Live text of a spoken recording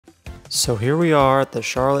So here we are at the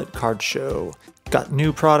Charlotte Card Show. Got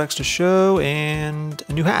new products to show and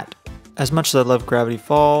a new hat. As much as I love Gravity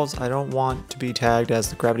Falls, I don't want to be tagged as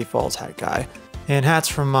the Gravity Falls hat guy. And hats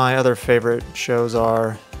from my other favorite shows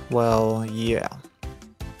are, well, yeah.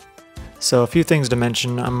 So a few things to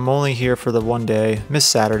mention. I'm only here for the one day, missed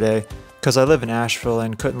Saturday, because I live in Asheville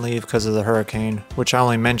and couldn't leave because of the hurricane, which I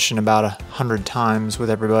only mention about 100 times with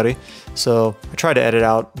everybody. So I try to edit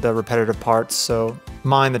out the repetitive parts, so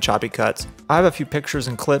mind the choppy cuts. I have a few pictures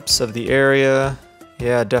and clips of the area.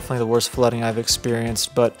 Yeah, definitely the worst flooding I've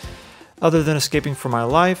experienced, but other than escaping for my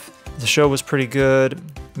life, the show was pretty good.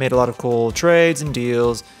 Made a lot of cool trades and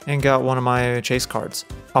deals, and got one of my chase cards.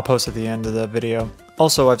 I'll post at the end of the video.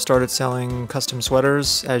 Also, I've started selling custom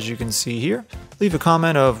sweaters, as you can see here. Leave a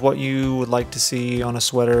comment of what you would like to see on a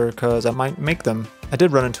sweater, because I might make them. I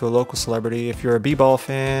did run into a local celebrity. If you're a B-Ball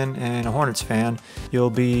fan and a Hornets fan, you'll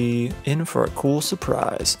be in for a cool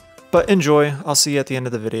surprise. But enjoy, I'll see you at the end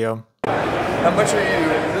of the video. How much are you?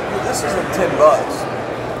 This isn't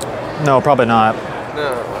 $10. No, probably not.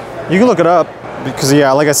 No. You can look it up, because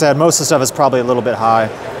yeah, like I said, most of the stuff is probably a little bit high.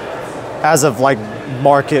 As of like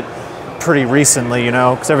market pretty recently, you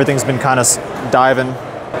know, because everything's been kind of diving.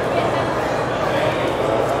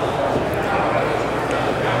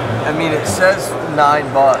 I mean, it says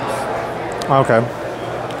 $9. Okay.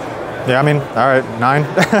 Yeah, I mean, all right, 9.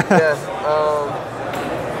 Yeah.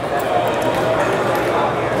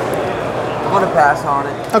 I'm gonna pass on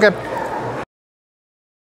it. Okay.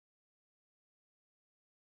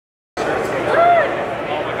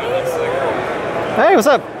 Hey, what's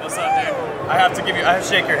up? What's up, dude? I have to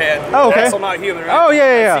shake your hand. Oh, okay. That's not human, right? Oh,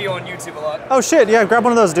 yeah. I see you on YouTube a lot. Oh, shit, yeah, grab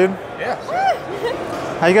one of those, dude. Yeah.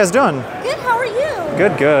 How you guys doing? Good, how are you?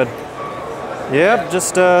 Good, good. Yep,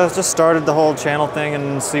 just started the whole channel thing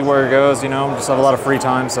and see where it goes, you know, just have a lot of free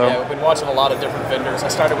time, so. Yeah, we've been watching a lot of different vendors. I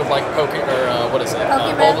started with like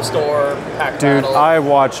Mobile Store, Pack Dude, Rattle. I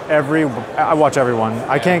watch everyone.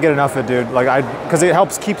 I can't get enough of it, dude. Like because it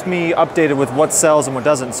helps keep me updated with what sells and what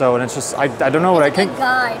doesn't. So, and it's just I don't know what I can't.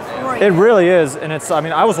 Guide for you. It really is, and it's. I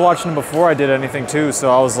mean, I was watching them before I did anything too, so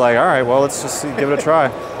I was like, all right, well, let's just give it a try.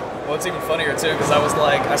 Well, it's even funnier too, because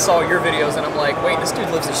I saw your videos and I'm like, wait, this dude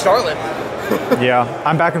lives in Charlotte. Yeah,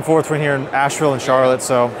 I'm back and forth between here in Asheville and Charlotte,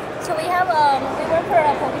 so. So we have we work for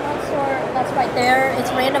a Pokemon store that's right there.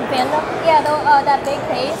 It's Random Fandom. Yeah, that big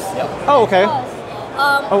case. Yep. Oh, okay.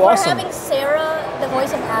 We're awesome. having Sarah, the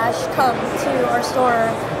voice of Ash, come to our store.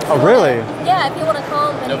 Oh, really? Yeah, if you want to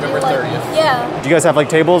come. And November 30th. Yeah. Do you guys have like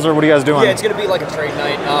tables, or what are you guys doing? Yeah, it's gonna be like a trade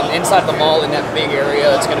night inside the mall in that big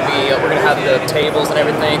area. It's gonna be we're gonna have the tables and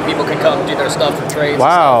everything. People can come do their stuff for trades.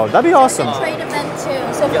 Wow, that'd be awesome. It's a trade event too,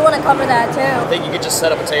 so if you want to cover that too. I think you could just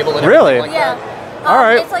set up a table and Really? everything like Yeah. that. All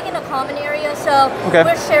right. It's like in a common area, so Okay.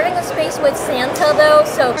 we're sharing a space with Santa though,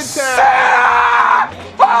 so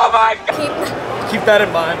Oh my God! Keep that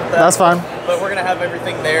in mind. That's fine. But we're gonna have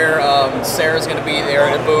everything there. Sarah's gonna be there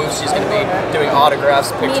in a booth. She's gonna be doing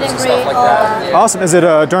autographs, pictures, and and greet, stuff like all that. that. Yeah. Awesome. Is it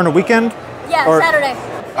during the weekend? yeah, Or- Saturday.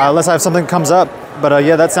 Unless I have something comes up, but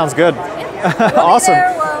yeah, that sounds good. We'll Awesome. Be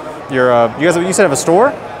there, well, You said have a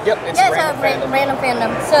store? Yep. It's yeah, it's Random a Fandom. random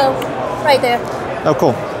fandom. So right there, Oh,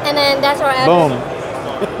 cool. and then that's our address. Boom.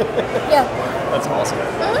 Yeah. That's awesome.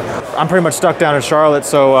 I'm pretty much stuck down in Charlotte,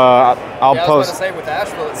 so I'll Yeah, I was about post. to say with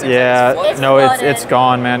Asheville, it seems Yeah, like it's no, flooded. it's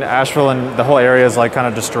gone, man. Asheville and the whole area is like kind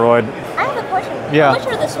of destroyed. I have a question. Yeah. How much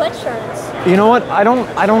are the sweatshirts? You know what? I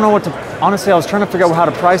don't know what to. Honestly, I was trying to figure out how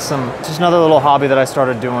to price them. It's just another little hobby that I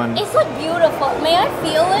started doing. It's like beautiful. May I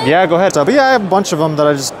feel it? Yeah, go ahead. So, but yeah, I have a bunch of them that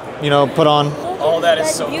I just put on. Oh, that is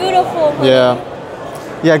That's so beautiful. Yeah,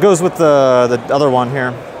 yeah, it goes with the other one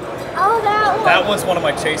here. Oh, that one. That one's one of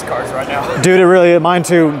my chase cards right now. Dude, it really mine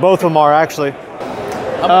too. Both of them are actually.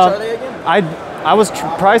 How much are they again? I was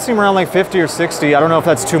pricing around like 50 or 60. I don't know if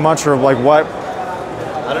that's too much or like what.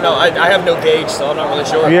 I don't know. I have no gauge, so I'm not really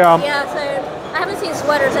sure. Yeah. Yeah, so I haven't seen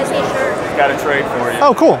sweaters. I see shirts. Got a trade for you.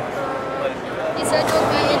 Oh, cool. You said you'll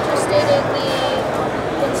be interested in the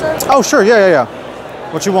insert? Oh, sure. Yeah.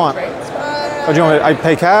 What you want? Oh, do you want me to, I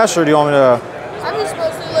pay cash or do you want me to? I'm just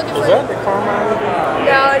mostly looking for. Is that the Carmine?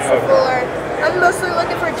 No, it's the fuller. I'm mostly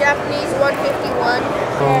looking for Japanese 151.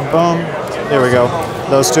 Boom, boom. Here we go.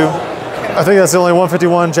 Those two. I think that's the only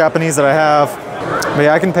 151 Japanese that I have. But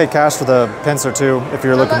yeah, I can pay cash for the pincer too if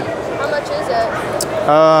you're looking. How much is it?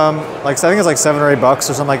 Like I think it's like $7 or $8 or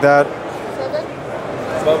something like that. 7?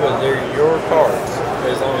 Bubba, they're your cards.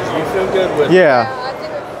 As long as you feel good with Yeah.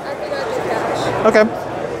 I think I'll do cash. Okay.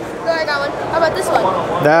 Go, I got one. How about this one?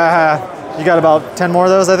 You got about 10 more of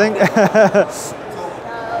those, I think.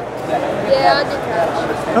 Yeah, I'll do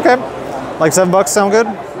cash. Okay. Like $7 sound good?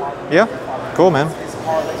 Yeah. Cool, man.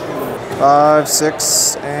 5,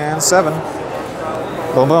 6, and 7.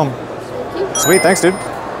 Boom, boom. Sweet, thanks, dude.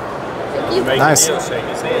 Thank you. Nice.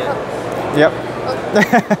 Yep.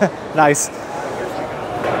 Nice.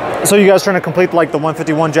 So you guys trying to complete like the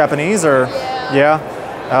 151 Japanese or? Yeah.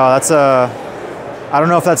 Oh, that's I don't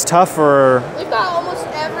know if that's tough or. We've got almost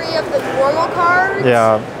every of the normal cards.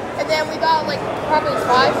 Yeah. And then we got like probably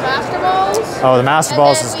 5 Master Balls. Oh, the Master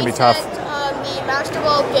Balls is gonna be tough. The Master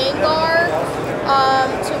Ball Gengar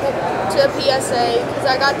to PSA because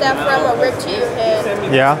I got that from a Rip to You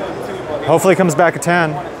hit. Yeah. Hopefully it comes back a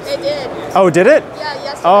 10. It did. Oh, did it? Yeah,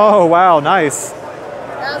 yesterday. Oh, wow, nice.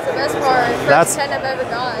 That was the best part. First 10 I've ever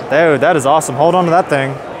gotten. Dude, that is awesome. Hold on to that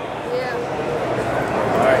thing. Yeah.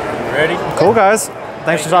 All right, you ready? Cool, guys.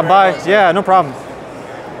 Thanks for stopping by. Yeah, no problem.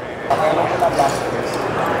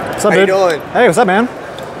 What's up, dude? How you doing? Hey, what's up, man?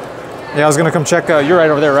 Yeah, I was gonna come check. You're right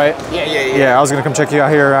over there, right? Yeah. Yeah, I was gonna come check you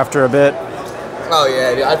out here after a bit. Oh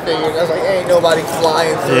yeah, dude. I figured. I was like, ain't nobody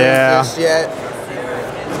flying through this yet.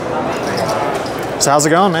 So how's it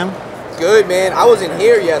going, man? Good, man. I wasn't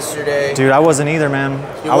here yesterday. Dude, I wasn't either, man.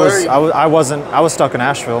 You I were? wasn't. I was stuck in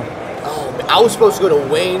Asheville. Oh, man. I was supposed to go to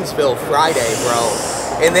Waynesville Friday, bro.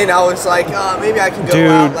 And then I was like, maybe I can go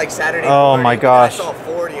out like Saturday morning. My gosh. I saw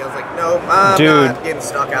 40. I was like, nope, I'm not getting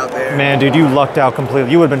stuck out there. Man, dude, you lucked out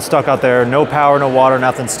completely. You would have been stuck out there. No power, no water,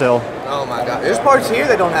 nothing still. Oh my god. There's parts here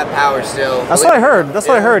that don't have power still. That's what I heard. That's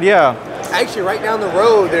what I heard, yeah. Actually, right down the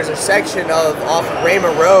road, there's a section off of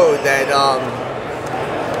Raymond Road that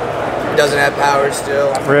doesn't have power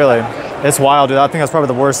still. Really? It's wild, dude. I think that's probably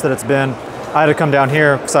the worst that it's been. I had to come down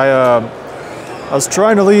here because I was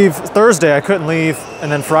trying to leave Thursday. I couldn't leave.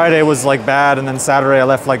 And then Friday was like bad. And then Saturday, I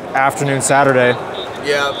left like afternoon Saturday.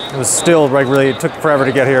 Yeah. It was still like really, it took forever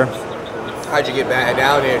to get here. How'd you get back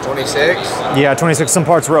down here? 26? Yeah, 26. Some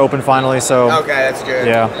parts were open finally, so. Okay, that's good.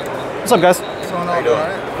 Yeah. What's up, guys? What's going on? Doing?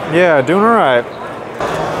 Yeah, doing all right.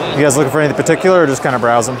 You guys looking for anything particular or just kind of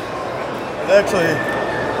browsing? I was actually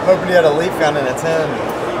hoping you had a leaf gun in a 10.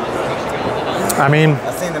 I mean,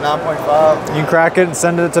 I seen the 9.5. you can crack it and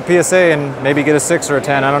send it to PSA and maybe get a 6 or a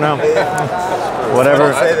 10. I don't know.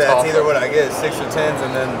 Whatever. I say that. It's either what I get, 6 or 10s,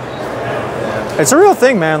 and then. Yeah. It's a real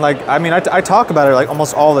thing, man. Like, I mean, I talk about it like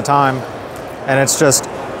almost all the time, and it's just,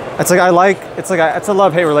 it's a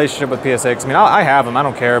love-hate relationship with PSA. 'Cause, I mean, I have them. I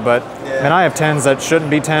don't care, but man, I have 10s that shouldn't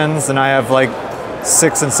be 10s, and I have like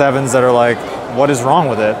 6 and 7s that are like, what is wrong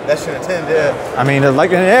with it? That should have 10, yeah. I mean,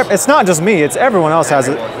 like, it's not just me. It's everyone else has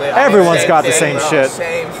it. Everyone's got the same shit.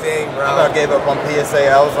 Same thing, bro. I about gave up on PSA.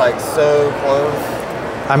 I was like so close.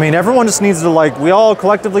 I mean, everyone just needs to like, we all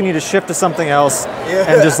collectively need to shift to something else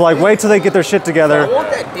and just like wait till they get their shit together. I want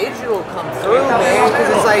that digital come through, man, because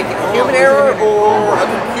it's like human error or a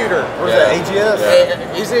computer. Or is that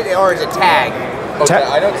AGS? Is it or is it tag?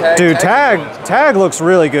 I know tag. Dude, tag looks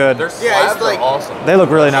really good. Yeah, it's like awesome. They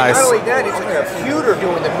look really nice. Not only that, it's a computer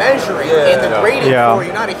doing the measuring and the grading for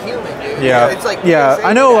you, not a human, dude. Yeah. It's like yeah,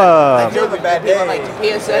 I know. I joke with bad people like to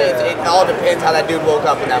PSA. It all depends how that dude woke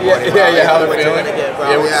up in that morning. How what you're gonna get,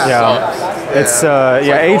 bro. It's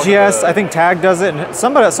AGS. I think Tag does it, and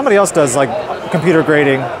somebody else does like computer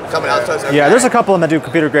grading. Someone else does it. Yeah, there's a couple of them that do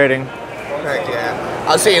computer grading. Heck yeah.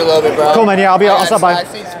 I'll see you in a little bit, bro. Cool, man. Yeah, I'll stop by. I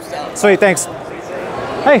see some stuff. Sweet, thanks.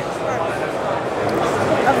 Hey. Do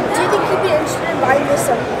you think you'd be interested in buying this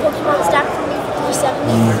Pokemon stack for me for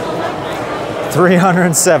 370?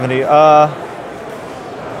 370.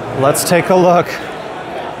 Let's take a look.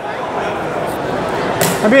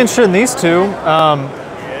 I'd be interested in these two.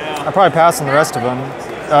 I'd probably pass on the rest of them.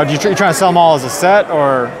 You trying to sell them all as a set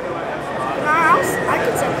or? I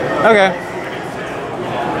could sell them. Okay.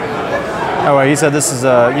 Oh wait, you said this is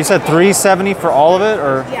you said 370 for all of it,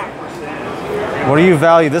 or? Yeah. What do you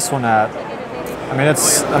value this one at? I mean,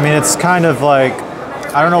 it's kind of like,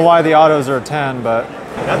 I don't know why the autos are a 10, but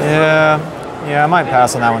yeah, I might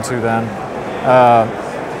pass on that one too then.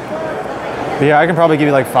 But yeah, I can probably give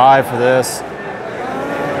you like 5 for this,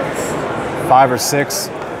 5 or 6,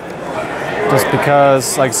 just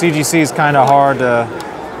because like CGC is kind of hard to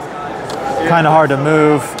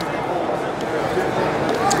move.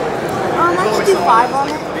 I could do 5 on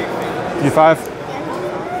it. Do 5?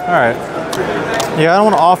 All right. Yeah, I don't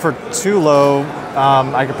want to offer too low.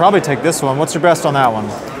 I could probably take this one. What's your best on that one?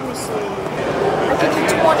 Let me see. I could do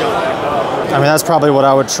 20. I mean, that's probably what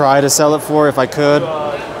I would try to sell it for if I could.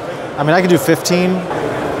 I mean, I could do 15.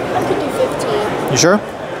 I could do 15. You sure?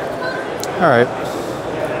 All right.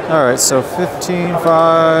 All right, so 15,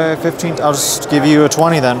 5, 15. I'll just give you a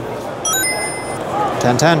 20 then.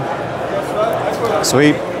 10, 10.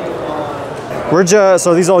 Sweet.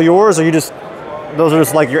 So these all yours, or you just, those are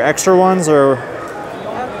just like your extra ones, or?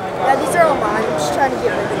 Yeah, these are all mine. I'm just trying to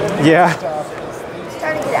get rid of them. Yeah. He's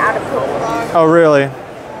trying to get out of pool. Oh, really?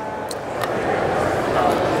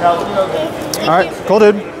 All right, cool,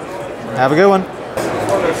 dude. Have a good one. It's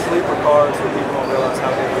one of those sleeper cars where people don't realize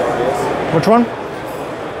how big it is. Which one?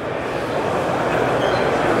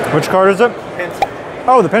 Which card is it? Pencil.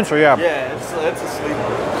 Oh, the Pincer, yeah. Yeah, it's a sleeper.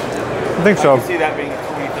 I think so. I can see that being a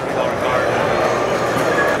 $20, $30 car.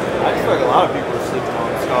 I just feel like a lot of people are sleeping on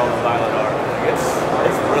Scarlet Violet art. Like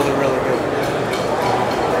it's really, really good.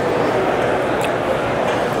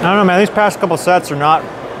 I don't know, man. These past couple sets are not,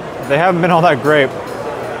 they haven't been all that great.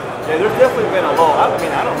 Yeah, there's definitely been a lull. I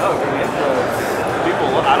mean, I don't know.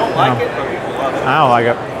 People, I don't like it, but people love it. I don't like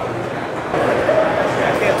it.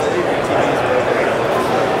 I can't believe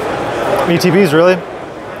ETBs, really?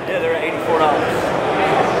 Yeah, they're at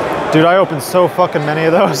 $84. Dude, I opened so fucking many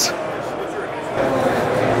of those.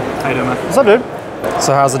 How you doing, man? What's up, dude?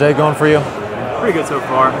 So how's the day going for you? Pretty good so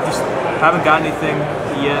far. Just haven't got anything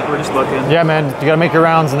yet. We're just looking. Yeah, man. You gotta make your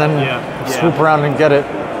rounds and then swoop around and get it.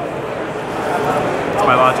 It's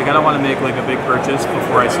my logic. I don't want to make like a big purchase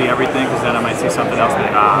before I see everything, because then I might see something else and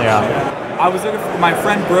Yeah. I was looking for my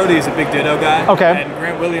friend Brody is a big Ditto guy. Okay. And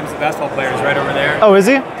Grant Williams, the basketball player, is right over there. Oh, is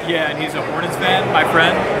he? Yeah, and he's a Hornets fan, my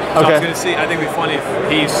friend. So I was gonna see. I think it'd be funny if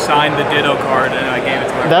he signed the Ditto card and I gave it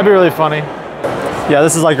to him. That'd be really funny. Yeah,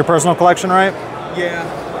 this is like your personal collection, right? Yeah.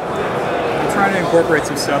 I'm trying to incorporate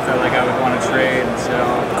some stuff that like I would want to trade and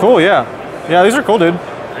sell. Cool, yeah. Yeah, these are cool, dude.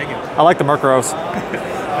 Thank you. I like the Murkrows.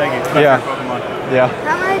 Thank you. Yeah. Pokemon. Yeah.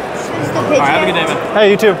 How much is the picture? All right, have a good day, man. Hey,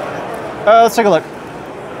 you too. Let's take a look.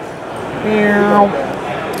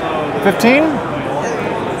 15?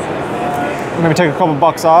 Maybe take a couple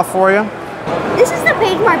bucks off for you. This is the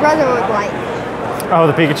page my brother would like. Oh,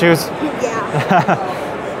 the Pikachus? Yeah.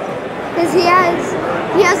 Because he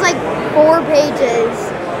has like 4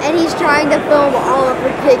 pages, and he's trying to film all of the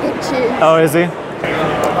Pikachu. Oh, is he?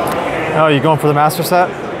 Oh, you going for the master set?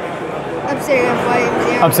 Obsidian Flames,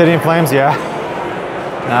 yeah. Obsidian Flames, yeah.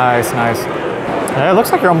 Nice, nice. Yeah, it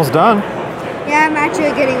looks like you're almost done. Yeah, I'm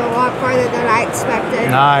actually getting a lot farther than I expected.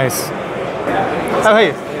 Nice. Oh,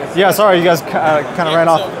 hey. Yeah, sorry, you guys kind of ran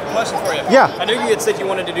off. So, question for you. Yeah. I knew you had said you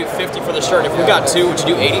wanted to do 50 for the shirt. If we got 2, would you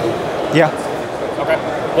do 80? Yeah. Okay.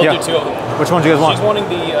 We'll do 2 of them. Which one do you guys want? She's wanting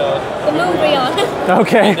the Lubrion.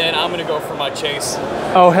 Okay. And then I'm going to go for my Chase.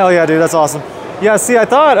 Oh, hell yeah, dude. That's awesome. Yeah, see, I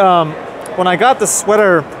thought when I got the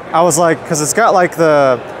sweater, I was like, because it's got like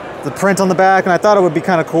the print on the back, and I thought it would be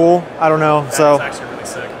kind of cool. I don't know. So. That's actually really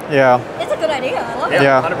sick. Yeah. It's a good idea. I love it.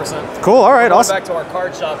 Yeah. 100%. Cool. All right. We're Awesome. back to our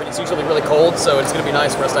card shop, and it's usually really cold, so it's going to be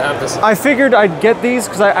nice for us to have this. I figured I'd get these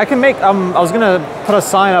because I can make. I was gonna put a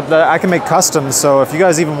sign up that I can make customs. So if you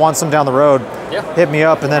guys even want some down the road, Yeah. hit me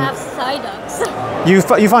up, and then Have side ups. you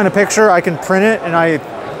find a picture, I can print it, and I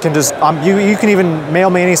can just you can even mail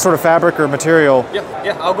me any sort of fabric or material. Yeah.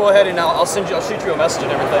 I'll go ahead and I'll shoot you a message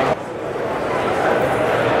and everything.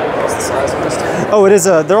 What's the size of this thing? Oh, it is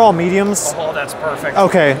they're all mediums. Oh, that's perfect.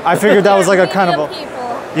 Okay, I figured that was like a kind of a. People.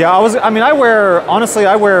 Yeah, I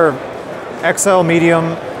wear XL, medium,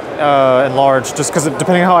 and large, just because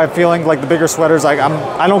depending on how I'm feeling, like the bigger sweaters, I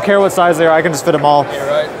don't care what size they are, I can just fit them all. You're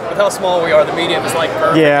right. With how small we are, the medium is like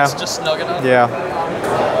perfect. Yeah. It's just snug enough. Yeah.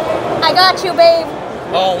 I got you, babe.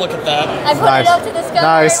 Oh, look at that. I put Nice. it up to the sky.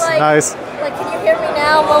 Nice, like, nice. Like, can you hear me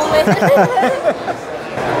now? Moment.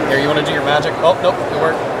 Here, you want to do your magic? Oh, nope, it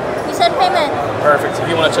worked. You said payment. Perfect. If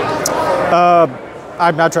you want to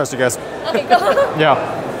I trust you guys. Okay, go.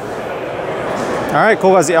 Yeah. All right,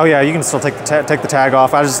 cool guys. Oh yeah, you can still take the tag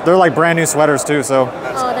off. They're like brand new sweaters too, so.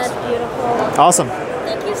 Oh, that's beautiful. Awesome.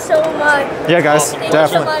 Thank you so much. Yeah, guys, Awesome. Thank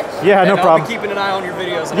definitely. you so much. Yeah, no and problem. I'll be keeping an eye on your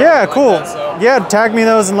videos. And Yeah, everything cool. Like that, so. Yeah, tag me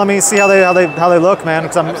those and let me see how they look, man.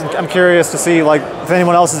 Because I'm curious to see like if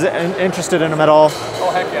anyone else is interested in them at all.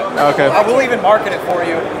 Oh, heck yeah. Okay. I will even market it for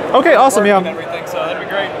you. Okay, awesome. And Yeah. everything, so that'd be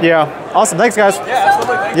great. Yeah. Awesome. Thanks, guys. Yeah,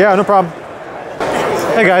 absolutely. Thank you. Yeah, no problem.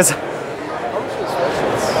 Hey guys.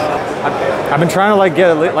 I've been trying to like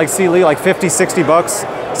get see like 50, 60 bucks,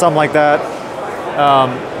 something like that.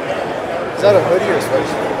 Is that a hoodie or a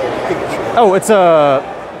sweatshirt? Pikachu. Oh, it's a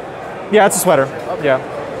sweater. Okay. Yeah.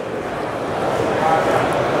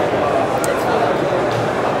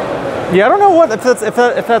 Yeah, I don't know what if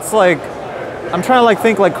that's like. I'm trying to like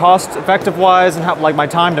think like cost effective wise and how like my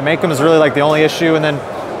time to make them is really like the only issue, and then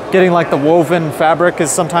getting like the woven fabric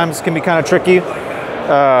is sometimes can be kind of tricky.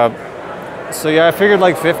 So yeah, I figured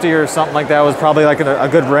like 50 or something like that was probably like a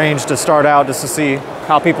good range to start out just to see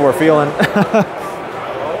how people were feeling.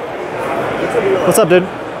 What's up, dude?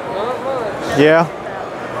 Yeah.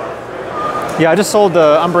 Yeah, I just sold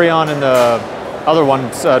the Umbreon and the other one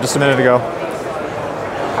just a minute ago.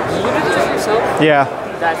 You did this yourself? Yeah.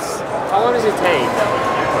 How long does it take?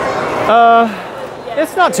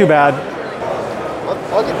 It's not too bad.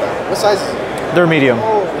 I'll get that. What size is it? They're medium.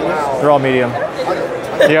 Oh, wow. They're all medium.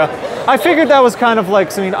 Yeah. I figured that was kind of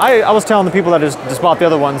like, I mean, I was telling the people that just bought the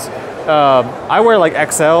other ones, I wear like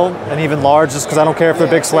XL and even large just because I don't care if they're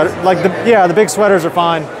big sweater. Like, the big sweaters are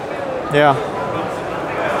fine. Yeah.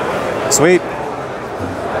 Sweet.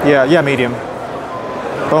 Yeah, medium.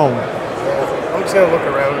 Boom. I'm just gonna look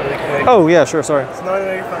around really quick. Oh, yeah, sure, sorry. It's not an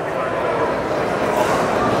 85.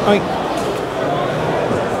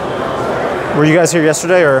 Were you guys here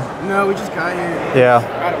yesterday or? No, we just got here. Yeah.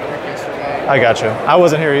 Got to work yesterday. I got you. I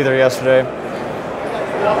wasn't here either yesterday.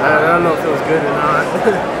 I don't know if it was good or not.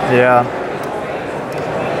 Yeah.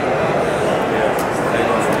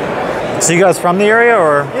 So you guys from the area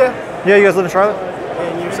or? Yeah. Yeah, you guys live in Charlotte?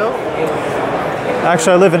 And yourself?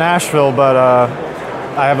 Actually, I live in Asheville, but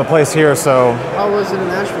I have a place here, so. How was it in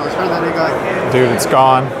Nashville? I heard that it got. Dude, it's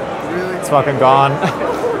gone. Really? It's fucking gone.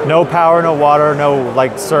 No power, no water, no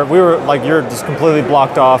like serve. We were like, you're just completely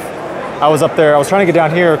blocked off. I was up there. I was trying to get down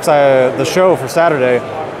here because the show for Saturday.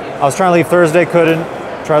 I was trying to leave Thursday, couldn't.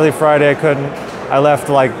 Try to leave Friday, I couldn't. I left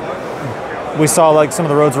like, we saw like some of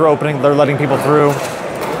the roads were opening. They're letting people through,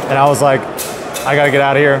 and I was like, I gotta get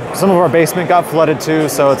out of here. Some of our basement got flooded too,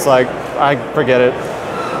 so it's like, I forget it.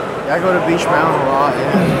 Yeah, I go to Beach Mountain a lot,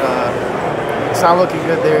 and it's not looking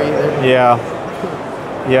good there either.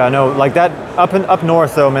 Yeah, no, like that up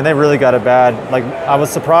north though, man, they really got it bad. Like I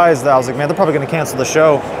was surprised that I was like, man, they're probably gonna cancel the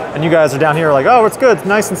show, and you guys are down here like, oh, it's good, it's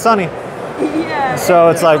nice and sunny. Yeah. So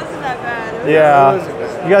it's like, It wasn't that bad.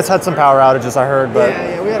 yeah, you guys had some power outages, I heard, but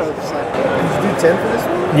Yeah, we had a. Did you do 10 for this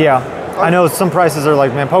one? yeah, I know some prices are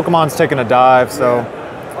like, man, Pokemon's taking a dive, so.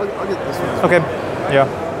 I'll get this one. Okay, yeah.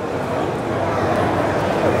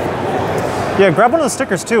 Yeah, grab one of the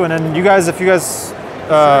stickers too, and then you guys, if you guys,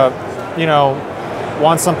 you know,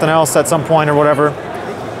 want something else at some point or whatever.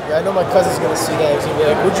 Yeah, I know my cousin's gonna see that. He's gonna be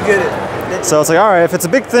like, "Where'd you get it?" So it's like, all right, if it's a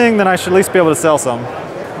big thing, then I should at least be able to sell some.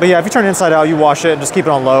 But yeah, if you turn it inside out, you wash it and just keep it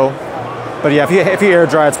on low. But yeah, if you air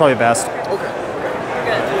dry, it's probably best. Okay.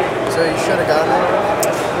 So you should have gotten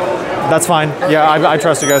it. That's fine. Yeah, I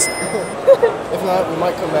trust you guys. If not, we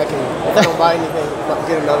might come back and if I don't buy anything,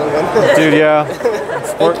 get another one. Dude, yeah.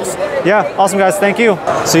 Yeah, awesome guys, thank you.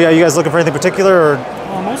 So yeah, you guys looking for anything particular or?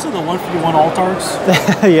 Mostly the 151 Altards.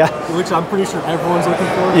 Yeah. Which I'm pretty sure everyone's looking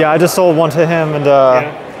for. Yeah, I just sold one to him, and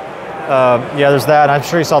yeah, there's that. I'm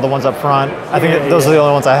sure you saw the ones up front. I think those are the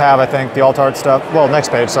only ones I have. I think the Altart stuff. Well, next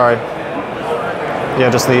page. Sorry. Yeah,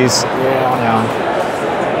 just these. Yeah.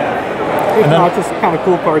 And then just kind of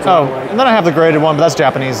cool cards. Oh, and then I have the graded one, but that's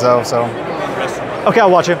Japanese though. So. Okay, I'll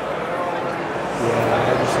watch you.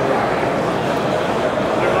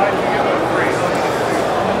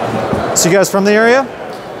 So you guys from the area?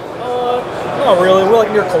 Not really. We're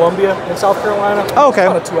like near Columbia in South Carolina. Oh, okay.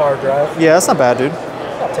 It's about a 2-hour drive. Yeah, that's not bad, dude.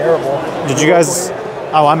 Not terrible. Did you guys?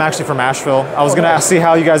 Oh, I'm actually from Asheville. I was gonna see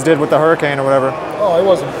how you guys did with the hurricane or whatever. Oh, it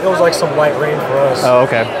wasn't. It was like some light rain for us. Oh,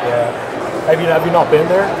 okay. Yeah. Have you not been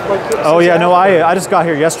there? Like, oh yeah, no. I just got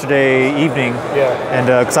here yesterday evening. Yeah. And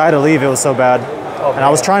because I had to leave, it was so bad. Oh, and I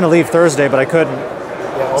was trying to leave Thursday, but I couldn't.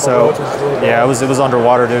 Yeah, all the so roads was really bad. yeah, it was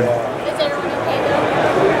underwater, dude. Is everyone okay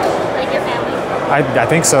though? Like your family? I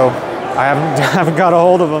think so. I haven't got a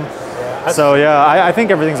hold of them. Yeah. So yeah, I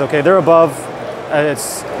think everything's okay. They're above.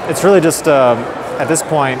 It's really just at this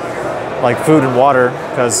point like food and water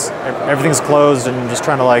because everything's closed and just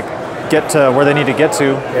trying to like get to where they need to get to.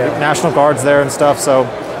 Yeah. National Guard's there and stuff. So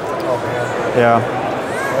Oh man. yeah.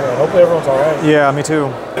 Alright, hopefully everyone's all right. Yeah, me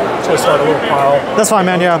too. Just gonna start a little pile. That's fine,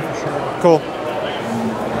 man. Yeah. Cool.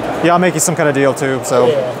 Yeah, I'll make you some kind of deal too. So.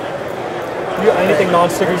 Yeah. You got anything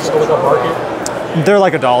non-sticker, you just go with a market? They're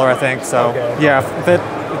like $1, I think. So Okay. yeah,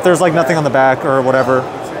 if there's like nothing on the back or whatever,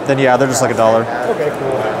 then yeah, they're just like $1. Okay,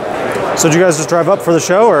 cool. So did you guys just drive up for the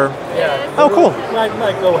show or? Yeah. Oh, cool.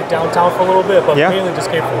 Might go downtown for a little bit, but Yeah. mainly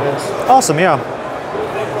just came for this. Awesome, yeah.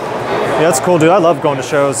 Yeah, that's cool, dude. I love going to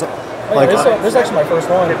shows. Oh, Like, yeah, this is actually my first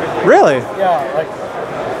one. really? Yeah, like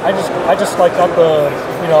I just like got the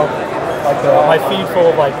my feed full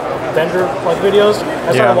of like vendor like videos.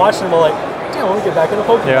 I started Yeah. watching them. I'm like, damn, I want to get back into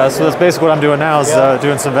Pokemon. Yeah, so that's basically what I'm doing now is Yeah.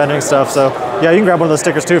 doing some vending stuff. So yeah, you can grab one of those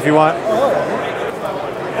stickers too if you want.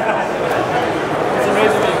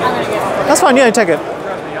 That's fine. Yeah, you take it.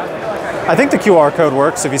 I think the QR code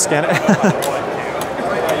works if you scan it.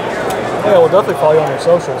 Yeah, we'll definitely follow you on your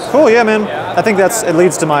socials. Cool. Yeah, man. I think it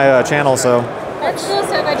leads to my channel. So That's cool.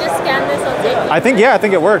 So if I just scan this, I'll take it. I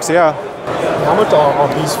think it works. Yeah. How much on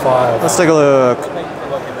these 5? Let's take a look.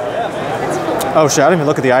 Oh shit! I didn't even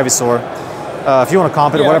look at the Ivysaur. If you want to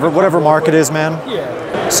comp it, whatever mark it is, man.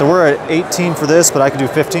 Yeah. So we're at 18 for this, but I could do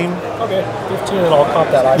 15. Okay, 15, and I'll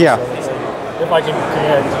comp that. Yeah. if I can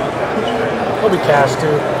connect. It'll be cash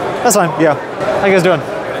too. That's fine. Yeah. How you guys doing?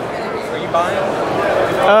 Are you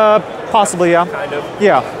buying? Possibly. Yeah. Kind of.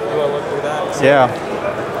 Yeah. You want to look through that? So Yeah.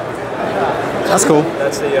 That's cool.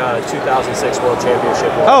 that's the 2006 World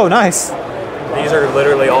Championship one. Oh, nice. These are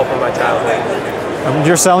literally all from my childhood.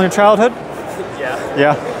 You're selling your childhood? Yeah.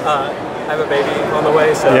 Yeah. I have a baby on the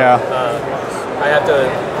way, so Yeah. I have to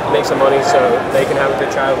make some money so they can have a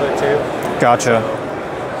good childhood too. Gotcha.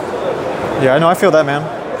 Yeah, I know. I feel that, man.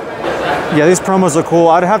 Yeah, these promos are cool.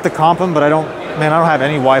 I'd have to comp them, but I don't have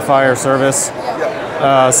any Wi-Fi or service.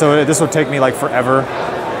 So this would take me like forever.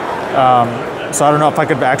 So I don't know if I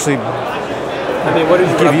could actually. I mean, what are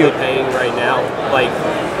you roughly paying right now, like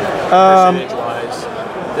percentage-wise?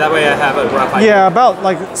 That way, I have a rough idea. Yeah, about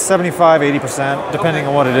like 75–80%, depending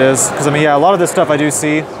on what it is. Because I mean, yeah, a lot of this stuff I do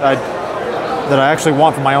see that I actually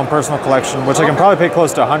want for my own personal collection, which I can probably pay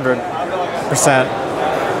close to 100%.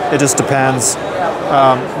 It just depends.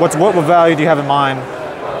 What value do you have in mind?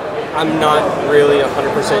 I'm not really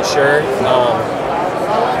 100% sure.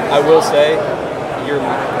 I will say you're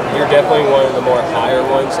definitely one of the more higher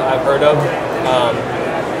ones I've heard of.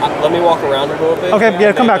 Let me walk around a little bit. Okay,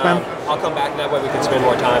 yeah, come back, man. I'll come back, and that way we can spend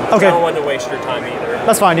more time. Okay. I don't want to waste your time either.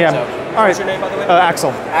 That's fine, yeah. So, all right. What's your name, by the way?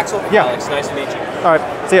 Axel. Axel? Yeah. Alex, nice to meet you. All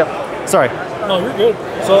right, see ya. Sorry. No, you're good.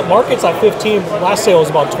 So market's at 15. Last sale was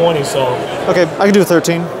about 20. So. Okay, I can do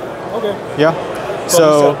 13. Okay. Yeah.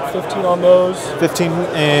 So 15 on those. 15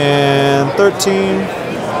 and 13.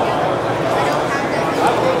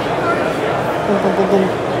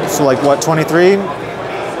 So like what, 23?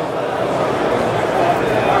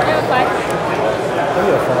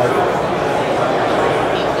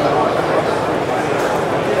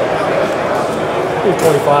 Maybe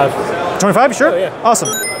 25. 25, sure? Oh, yeah. Awesome.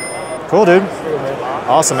 Cool, dude.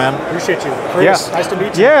 Awesome, man. Appreciate you. Chris, Yeah. nice to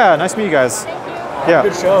meet you. Yeah, nice to meet you guys. Yeah.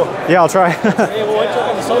 Good show. Yeah, I'll try. Hey, we'll check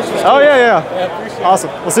on the socials. Oh, too. yeah. Yeah, appreciate it.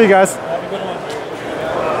 Awesome. We'll see you guys. Have a good one.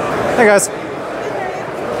 Hey, guys.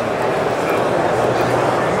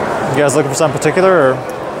 You guys looking for something particular, or?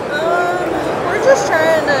 We're just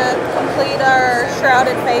trying to complete our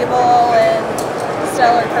Shrouded Fable and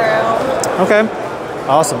Stellar Crown. Okay.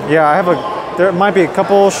 Awesome. Yeah, I have there might be a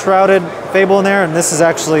couple Shrouded Fable in there, and this is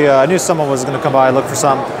actually, I knew someone was going to come by and look for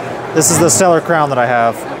some. This is the Stellar Crown that I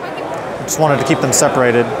have. Just wanted to keep them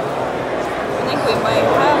separated. I think we might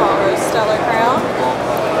have our Stellar Crown.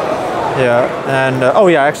 Yeah, and oh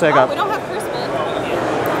yeah, actually I got. We don't have Crispin.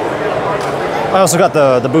 I also got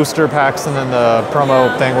the booster packs and then the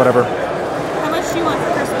promo thing, whatever. How much do you want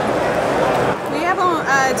for Crispin? We have on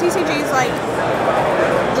TCG's like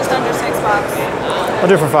just under $6. I'll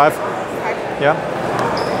do it for 5. Okay. Yeah.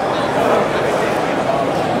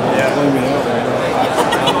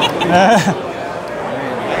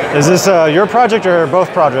 Is this your project or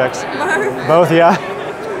both projects? Both, yeah.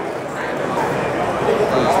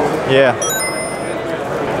 Yeah.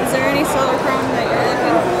 Is there any Stellar Crown that you're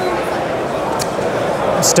looking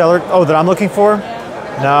for? Stellar, oh, that I'm looking for?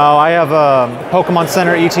 No, I have Pokemon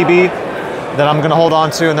Center ETB that I'm gonna hold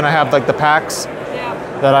on to, and then I have like the packs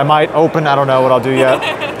that I might open. I don't know what I'll do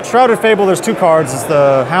yet. Shrouded Fable, there's 2 cards. It's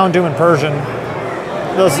the Houndoom and Persian.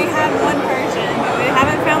 Those, We had one Persian, but we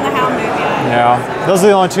haven't found the Houndoom yet. yeah, those are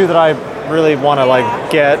the only 2 that I really want to like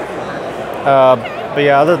get. But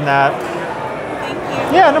yeah, other than that,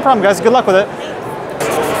 Thank you. yeah, no problem, guys. Good luck with it.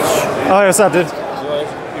 Oh, hey, what's up, dude? You want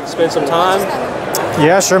to spend some time?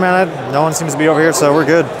 Yeah, sure, man. No one seems to be over here, so we're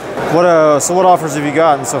good. So what offers have you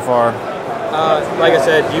gotten so far? Like I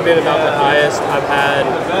said, you've been about the highest. I've had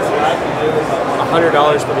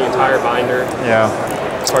 $100 for the entire binder. Yeah.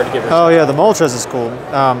 It's hard to get this. Oh yeah, the Moltres is cool.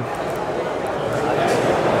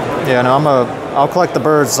 Yeah, no, I'll collect the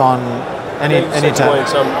birds on any time.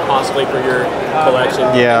 Some possibly for your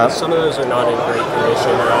collection. Yeah. Some of those are not in great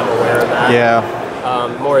condition, and I'm aware of that. Yeah.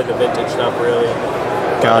 More of the vintage stuff, really.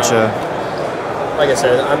 Gotcha. Like I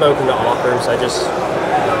said, I'm open to offers. I just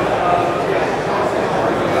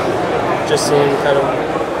seeing kind of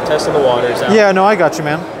testing the waters out. Yeah, no, I got you,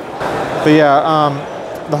 man. But yeah,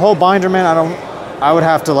 the whole binder, man, I would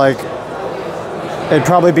have to like, it'd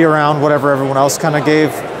probably be around whatever everyone else kind of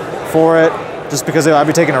gave for it, just because I'd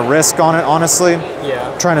be taking a risk on it, honestly.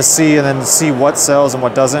 Yeah. Trying to see and then see what sells and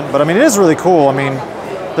what doesn't. But I mean, it is really cool. I mean,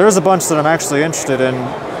 there is a bunch that I'm actually interested in.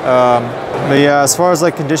 But yeah, as far as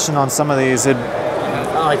like condition on some of these,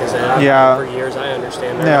 like I said, I've had it for years. I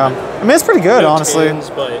understand that. Yeah, I mean, it's pretty good, honestly. 10s,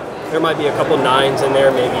 but there might be a couple 9s in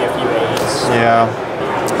there, maybe a few 8s. Yeah.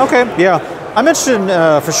 Okay. Yeah, I'm interested in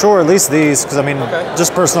for sure at least these, because I mean,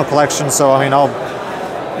 just personal collection. So I mean, I'll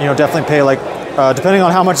definitely pay like depending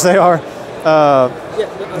on how much they are. Yeah,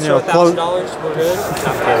 you know, close. $1,000, we're good.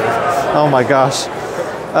 Oh my gosh.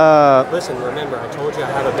 Listen, remember, I told you I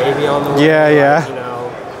have a baby on the way. Yeah. You know,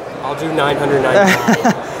 I'll do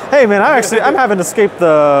 $999. Hey man, I'm having to escape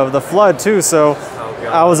the flood too. So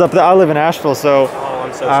I was up there. I live in Asheville, so. Oh,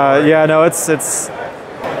 I'm so sorry. Yeah, no, it's. I'm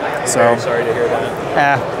very sorry to hear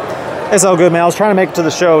that. It's all good, man. I was trying to make it to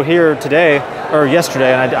the show here today or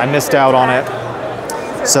yesterday, and I missed out on it.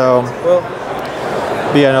 So.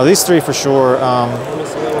 But yeah, no, these 3 for sure.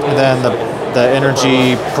 And then the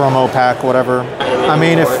energy promo pack, whatever. I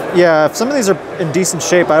mean, if some of these are in decent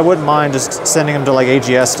shape, I wouldn't mind just sending them to like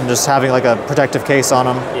AGS and just having like a protective case on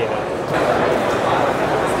them. Yeah.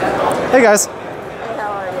 Hey guys. Hey,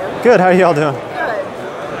 how are you? Good. How are y'all doing? Good.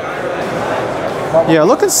 Yeah,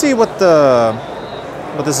 look and see what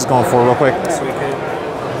this is going for real quick.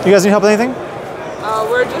 You guys need help with anything?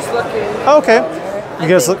 We're just looking. Oh, okay. You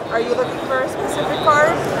guys look. Are you looking for a specific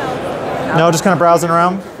card? No, just kind of browsing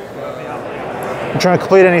around. You trying to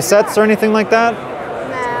complete any sets or anything like that?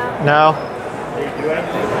 No.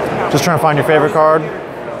 Just trying to find your favorite card?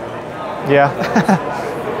 Yeah.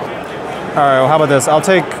 All right, well, how about this? I'll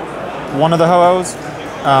take one of the ho-hos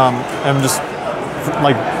and just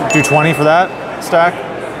like do 20 for that stack.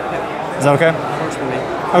 Is that okay?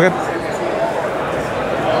 Okay.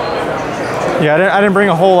 Yeah, I didn't bring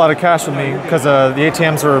a whole lot of cash with me because the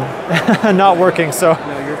ATMs were not working, so.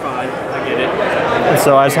 No, you're fine. I get it.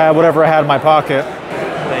 So I just had whatever I had in my pocket.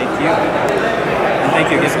 Thank you. And thank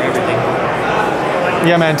you again for everything.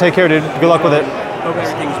 Yeah, man. Take care, dude. Good luck with it. Hope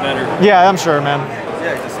everything's better. Yeah, I'm sure, man.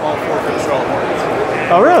 Yeah, just all 4 for the Charlotte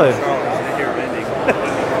Hornets. Oh, really? Charlotte's here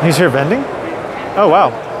vending. He's here vending? Oh,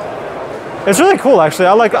 wow. It's really cool, actually.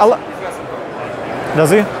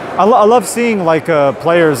 Does he? I love seeing like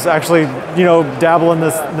players actually, you know, dabble in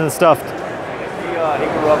this stuff. He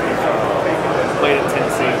grew up in Charlotte. Played in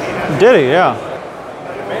Tennessee. Did he? Yeah.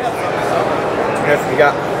 You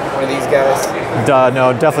got one of these guys?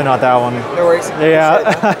 No, definitely not that one. No worries. Yeah,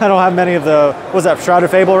 I don't have many of the. What was that, Shrouded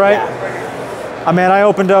Fable, right? Yeah. I mean, I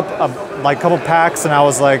opened up a couple packs and I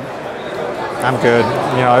was like, I'm good.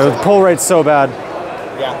 You know, the pull rate's so bad.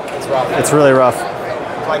 Yeah, it's rough. It's really rough.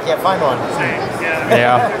 I can't find one.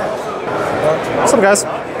 Yeah. What's up, guys?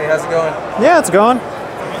 Hey, how's it going? Yeah, it's going.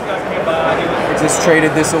 I just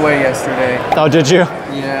traded this away yesterday. Oh, did you?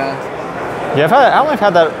 Yeah. Yeah, I only have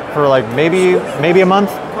had that for like maybe a month.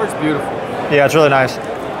 The card's beautiful. Yeah, it's really nice.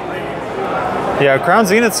 Yeah, Crown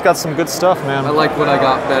Zenith's got some good stuff, man. I like what I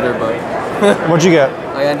got better, but What'd you get?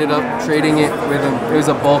 I ended up trading it with him. It was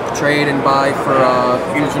a bulk trade and buy for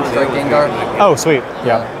Fusion Strike Gengar. Oh, sweet.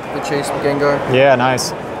 Yeah. The Chase Gengar. Yeah,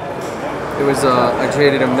 nice. It was I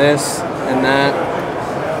traded him this and that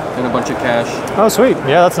and a bunch of cash. Oh, sweet.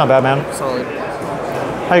 Yeah, that's not bad, man. Solid.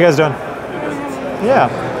 How you guys doing? Yeah.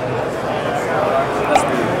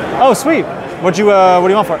 Oh, sweet. What do you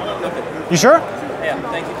want for it? You sure? Yeah,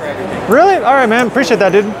 thank you for everything. Really? All right, man. Appreciate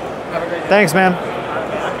that, dude. Have a great day. Thanks, man.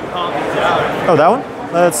 Oh, that one?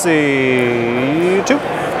 Let's see. 2.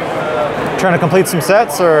 Trying to complete some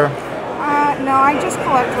sets, or? No, I just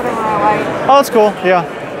collect whatever I like. Oh, that's cool. Yeah,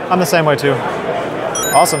 I'm the same way too.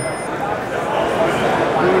 Awesome.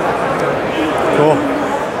 Cool.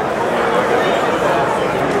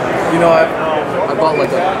 You know, I bought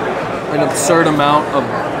like an absurd amount of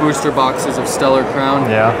booster boxes of Stellar Crown.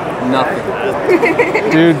 Yeah.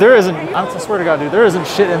 Nothing. Dude, there isn't, I swear to God, dude, there isn't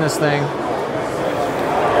shit in this thing.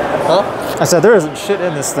 Huh? I said there isn't shit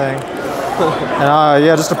in this thing. And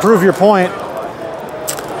yeah, just to prove your point.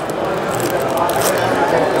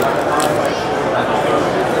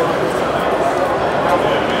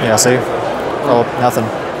 Yeah, see? Oh, nothing.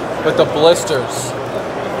 But the blisters.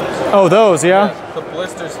 Oh, those, yeah? The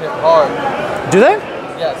blisters hit hard. Do they?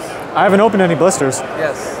 Yes. I haven't opened any blisters.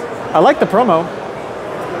 Yes. I like the promo.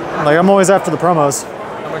 Like, I'm always after the promos.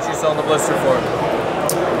 How much you selling the blister for?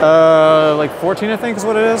 Like 14, I think is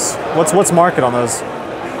what it is. What's market on those?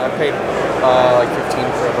 I paid like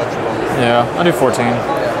 15 for a bunch of them. Yeah, I do 14.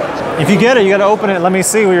 Yeah. If you get it, you got to open it and let me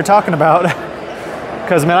see what you're talking about.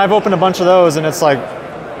 Because, man, I've opened a bunch of those and it's like,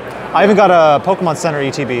 I even got a Pokemon Center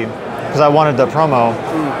ETB because I wanted the promo.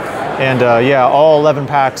 And yeah, all 11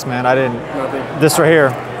 packs, man. I didn't. Nothing. This right here,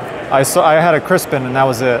 I had a Crispin and that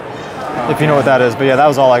was it. If you know what that is, but yeah, that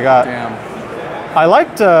was all I got. Damn. I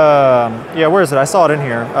liked, yeah, where is it? I saw it in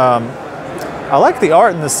here. I like the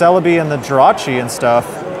art and the Celebi and the Jirachi and stuff.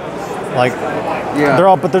 Like, yeah,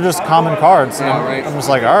 but they're just common cards. Yeah, right. I'm just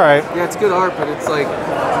like, all right. Yeah, it's good art, but it's like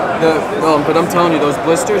but I'm telling you, those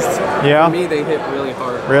blisters. Yeah. For me, they hit really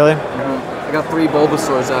hard. Really? Mm-hmm. I got 3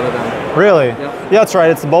 Bulbasaurs out of them. Really? Yep. Yeah, that's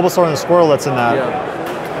right. It's the Bulbasaur and the Squirrel that's in that.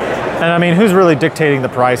 Yeah. And I mean, who's really dictating the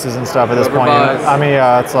prices and stuff at this point? Buys. I mean,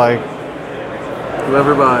 yeah, it's like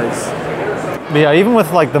whoever buys. But yeah, even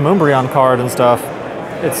with like the Moonbryon card and stuff,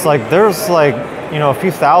 it's like there's like, you know, a few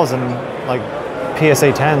thousand like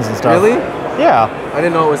PSA 10s and stuff. Really? Yeah. I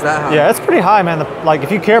didn't know it was that high. Yeah, it's pretty high, man. Like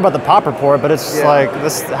if you care about the pop report, but it's like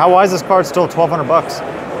this. How is this card still $1,200?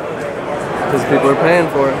 Because people are paying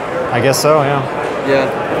for it. I guess so. Yeah. Yeah.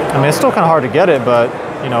 I mean, it's still kind of hard to get it, but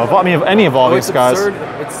you know, I mean, any of all these guys.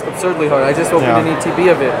 It's absurdly hard. I just opened an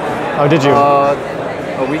ETB of it. Oh, did you? A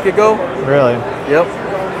week ago. Really? Yep.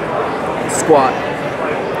 Squat.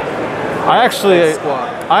 I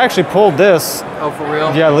actually pulled this. Oh, for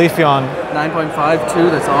real? Yeah, Leafeon. 9.5 too.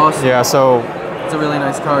 That's awesome. Yeah, so. It's a really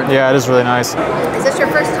nice card. Yeah, it is really nice. Is this your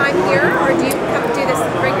first time here, or do you come do this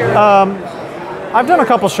regularly? I've done a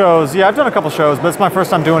couple shows. Yeah, I've done a couple shows, but it's my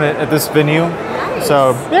first time doing it at this venue. Nice.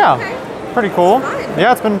 So yeah, pretty cool.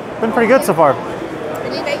 Yeah, it's been pretty good so far.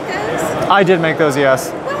 And you make those? I did make those,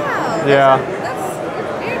 yes. Wow. Yeah. That's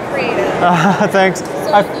very creative. Thanks. So you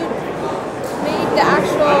made the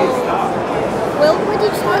actual quilt? What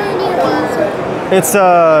did you say? It's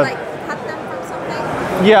like cut them from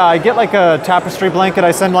something? Yeah, I get like a tapestry blanket.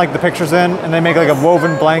 I send like the pictures in, and they make like a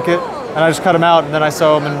woven blanket, and I just cut them out, and then I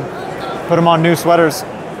sew them and put them on new sweaters.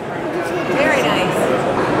 Very nice.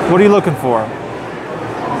 What are you looking for? I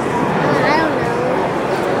don't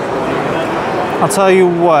know. I'll tell you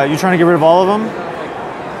what. You trying to get rid of all of them?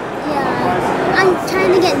 Yeah. I'm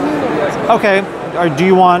trying to get new ones. Okay. Or do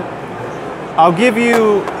you want? I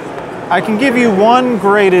can give you one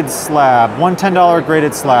graded slab, one $10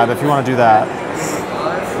 graded slab if you want to do that.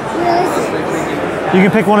 You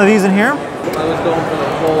can pick one of these in here. I was going for the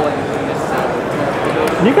whole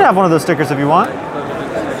and You can have one of those stickers if you want.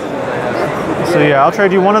 So yeah, I'll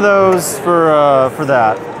trade you one of those for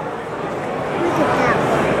that.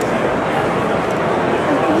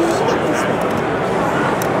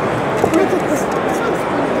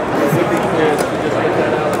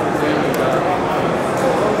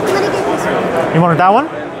 You wanted that one?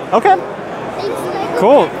 Okay.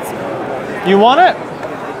 Cool. You want it?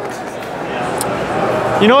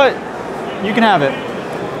 You know what? You can have it.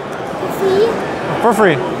 For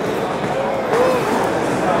free.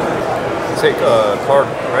 Take a card,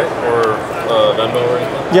 right? Or Venmo or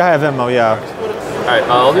anything? Yeah, I have Venmo, yeah. Alright,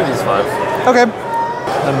 I'll do these 5. Okay.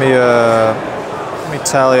 Let me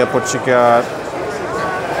tally up what you got.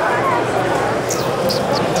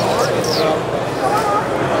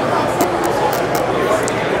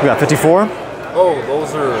 We got 54. Oh,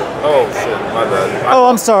 those are. Oh shit, my bad. Oh,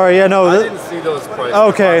 I'm sorry. Yeah, no. I didn't see those prices.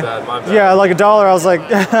 Okay. My bad. Yeah, like $1. I was like.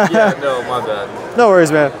 Yeah, no, my bad. No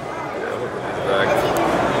worries, man.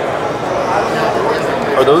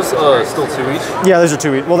 Are those still 2 each? Yeah, those are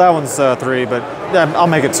 2 each. Well, that one's 3, but yeah, I'll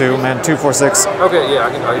make it 2, man. 2, 4, 6. Okay, yeah, I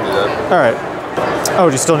can do that. All right. Oh,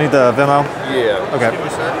 do you still need the Venmo? Yeah. Okay.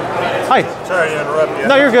 Hi. Sorry to interrupt you.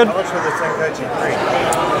 No, you're good. How much for the Sensyne X3?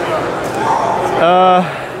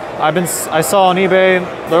 I saw on eBay,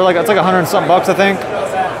 they're like, it's like 100 and something bucks, I think.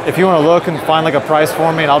 If you want to look and find like a price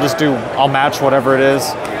for me, and I'll match whatever it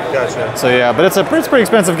is. Gotcha. So yeah, but it's a pretty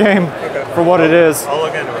expensive game for what it is. I'll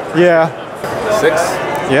look into it. Yeah. 6?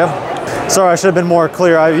 Yeah. Sorry, I should have been more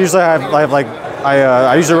clear. I usually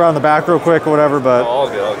I usually run the back real quick or whatever, but all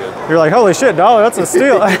good. You're like, holy shit, $1, that's a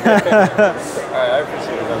steal. Alright, I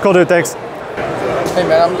appreciate it. Cool, dude, thanks. Hey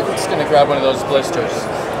man, I'm just gonna grab one of those blisters.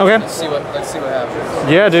 Okay. Let's see what happens.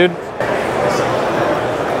 Yeah, dude.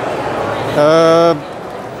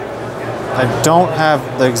 I don't have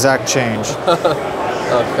the exact change.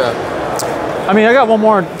 Okay. I mean, I got one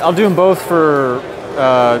more. I'll do them both for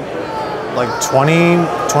like 20,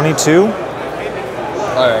 22.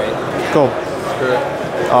 Alright. Cool. Sure.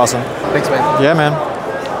 Awesome. Thanks, man. Yeah, man.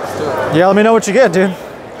 Let's do it. Yeah, let me know what you get, dude.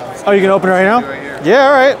 Oh, you can open it right now? Yeah,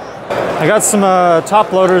 all right. I got some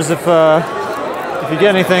top loaders if you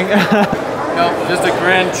get anything. No, just a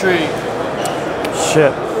grand tree.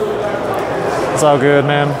 Shit. It's all good,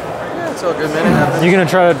 man. Yeah, it's all good, man. You gonna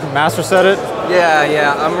try to master set it?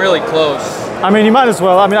 Yeah, I'm really close. I mean, you might as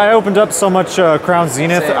well. I mean, I opened up so much Crown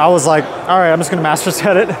Zenith. Same. I was like, all right, I'm just gonna master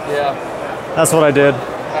set it. Yeah. That's what I did.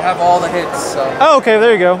 I have all the hits, so. Oh, okay,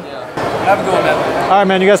 there you go. Yeah. Have a good one, man. All right,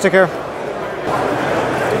 man, you guys take care.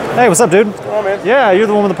 Hey, what's up, dude? What's going on, man? Yeah, you're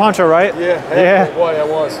the one with the poncho, right? Yeah. Yeah. Boy, I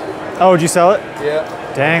was. Oh, did you sell it? Yeah.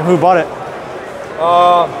 Dang, who bought it?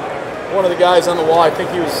 One of the guys on the wall. I think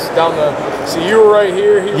he was down the. So you were right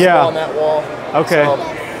here. He was on that wall. Okay.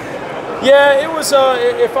 Yeah, it was.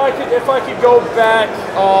 If I could go back,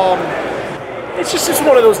 it's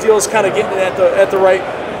one of those deals, kind of getting it at the right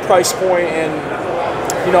price point, and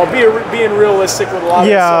you know, being realistic with a lot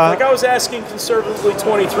of stuff. Like I was asking conservatively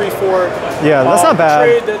 23 for it. Yeah, that's not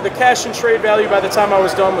bad. The cash and trade value by the time I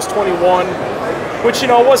was done was 21, which, you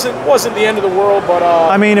know, wasn't the end of the world, but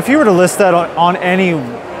I mean, if you were to list that on any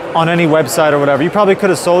website or whatever, you probably could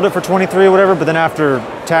have sold it for 23 or whatever, but then after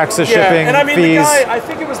taxes, shipping, and I mean, fees. the guy, I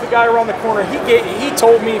think it was the guy around the corner, he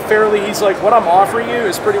told me fairly, he's like, what I'm offering you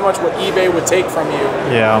is pretty much what eBay would take from you.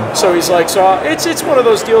 Yeah. So he's like, so it's one of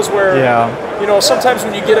those deals where, you know, sometimes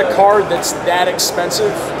when you get a card that's that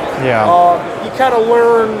expensive, you kind of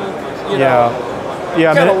learn, you know, you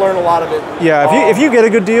kind of learn a lot of it. Yeah, if you get a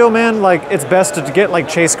good deal, man, like it's best to get like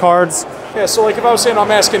chase cards. Yeah, so like if I was saying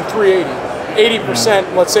I'm asking 380,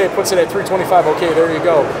 80%, let's say it puts it at 325, okay, there you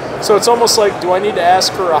go. So it's almost like, do I need to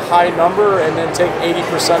ask for a high number and then take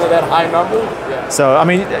 80% of that high number? Yeah. So, I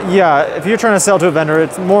mean, yeah, if you're trying to sell to a vendor,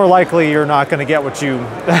 it's more likely you're not going to get what you...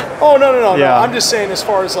 Oh, no. I'm just saying as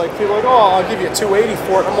far as like, people are like, oh, I'll give you a 280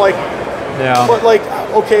 for it. I'm like, but like,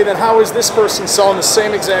 okay, then how is this person selling the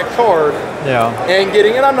same exact card and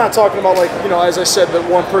getting it? I'm not talking about like, you know, as I said, the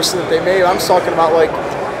one person that they made, I'm just talking about like,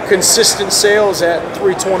 consistent sales at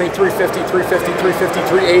 320, 350, 350, 350,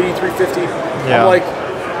 380, 350. I'm like,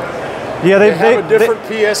 they have a different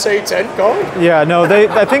PSA 10 card? Yeah, no,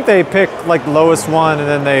 I think they pick like the lowest one, and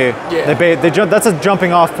then they jump. That's a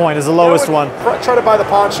jumping off point. Is the lowest one. Try to buy the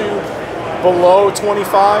Ponchu below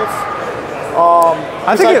 25.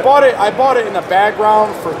 I bought it in the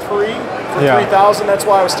background for 3,000. That's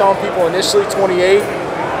why I was telling people initially 28.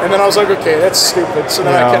 And then I was like, okay, that's stupid. So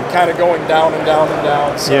then I kept kind of going down and down and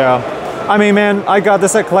down. So. Yeah. I mean, man, I got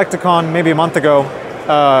this at Collecticon maybe a month ago.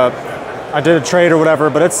 I did a trade or whatever,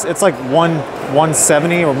 but it's like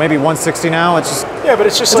 170 or maybe 160 now. It's just but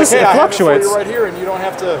it's just like, hey, it I have it fluctuates. for you right here, and you don't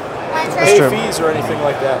have to pay fees or anything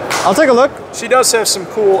like that. I'll take a look. She does have some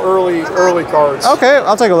cool early cards. Okay,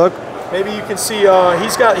 I'll take a look. Maybe you can see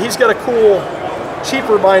he's got a cool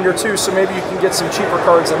cheaper binder too, so maybe you can get some cheaper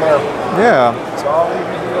cards in there. Yeah. So I'll leave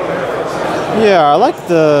you over here. Yeah, I like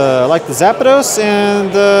the Zapdos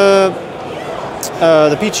and the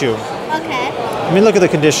Pichu. Okay. Let me look at the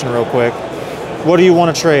condition real quick. What do you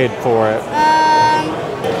want to trade for it?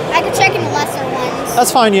 I could check in the lesser ones.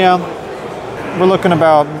 That's fine, yeah. We're looking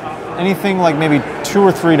about anything like maybe $2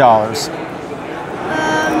 or $3. Is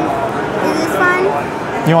this fine?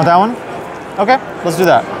 You want that one? Okay, let's do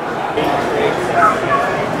that.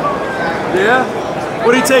 Yeah?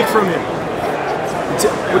 What do you take from you?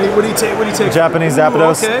 What do you take? Japanese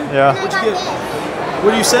Zapdos. Okay. Yeah. What'd you get?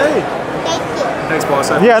 What do you say? Thank you. Thanks, boss.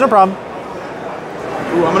 Yeah, no problem.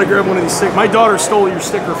 Ooh, I'm gonna grab one of these stickers. My daughter stole your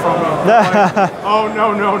sticker from oh,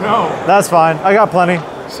 no. That's fine. I got plenty.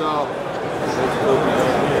 So,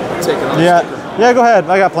 take another sticker. Yeah, go ahead.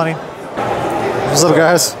 I got plenty. Those little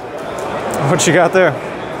guys. What you got there?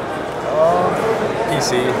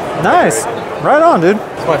 PC. Nice. Right on, dude.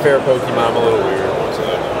 It's my favorite Pokemon. I'm a little weird. So,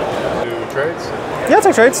 do trades? Yeah, I'll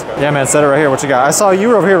take trades. Yeah, man, set it right here. What you got? I saw you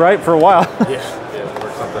were over here, right, for a while. Yeah,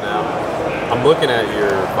 work something out. I'm looking at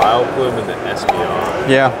your Vileplume and the Espeon.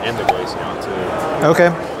 Yeah. And the Glaceon, too.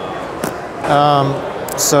 Okay.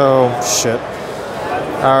 So, shit.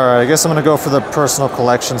 Alright, I guess I'm gonna go for the personal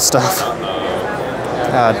collection stuff.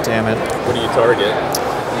 God damn it. What do you target?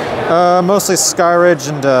 Mostly Skyridge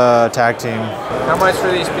and Tag Team. How much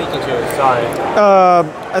for these Pikachu? Sorry.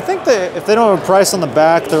 I think if they don't have a price on the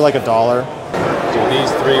back, they're like $1. Dude,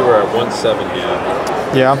 these three were at 170.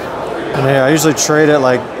 Yeah. And yeah, I usually trade it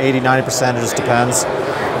like 80–90%. It just depends.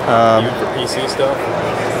 Even for PC stuff?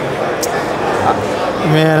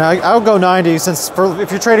 Man, I'll go 90 since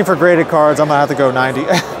if you're trading for graded cards, I'm gonna have to go 90. I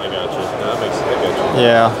got you. That makes sense.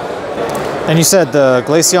 Yeah. And you said the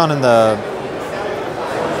Glaceon and the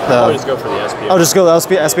I'll just go for the Espeon. Oh, just go the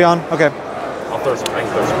Espeon? Okay. I can throw some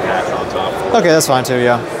cash on top. Okay, that's fine too,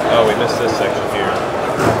 yeah. Oh, we missed this section here.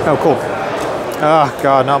 Oh, cool. Oh,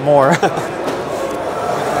 God, not more.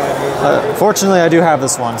 Fortunately, I do have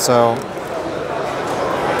this one, so.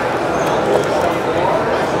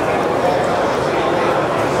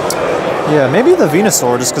 Yeah, maybe the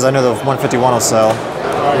Venusaur, just because I know the 151 will sell.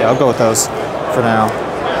 Yeah, I'll go with those for now.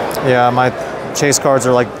 Yeah, my chase cards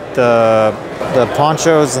are like the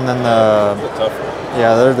ponchos and then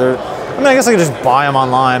yeah, they're. I mean, I guess I could just buy them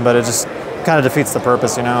online, but it just kind of defeats the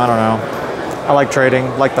purpose, you know. I don't know. I like trading,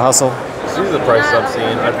 like the hustle. These are the prices I'm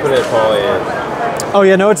seeing. I'd put it probably at. Oh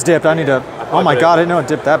yeah, no, it's dipped. I need to. Oh my God, I didn't know it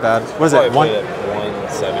dipped that bad. What is it?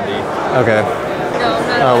 170. Okay.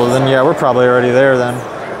 Oh well, then yeah, we're probably already there then.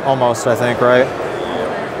 Almost, I think, right?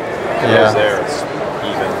 Yeah. It's there. It's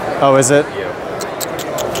even. Oh, is it? Yeah.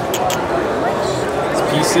 It's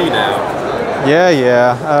PC now.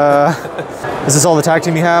 Yeah. Is this all the tag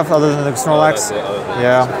team you have, other than the Snorlax?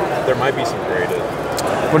 Yeah. There might be some graded.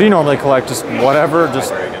 What do you normally collect? Just whatever?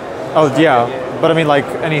 Just. Oh yeah. But I mean, like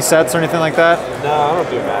any sets or anything like that? No, I don't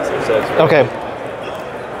do massive sets. Really. Okay.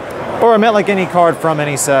 Or I meant like any card from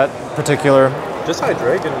any set, particular. Just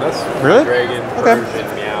Hydreigon. That's really Hydreigon, okay. Persian,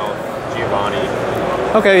 Meow, Giovanni.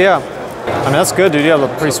 Okay, yeah. I mean, that's good, dude. You have a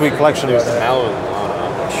pretty sweet collection.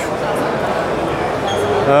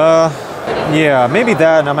 Yeah, maybe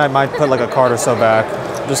that, and I might put like a card or so back,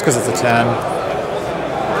 just because it's a 10.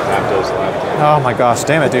 Oh my gosh,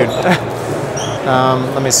 damn it, dude.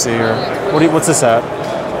 Let me see here. What's this at?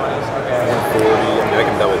 140. I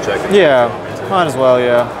can double check it. Yeah, might as well,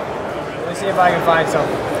 yeah. Let me see if I can find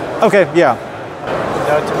something. Okay, yeah.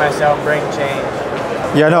 Note to myself, bring change.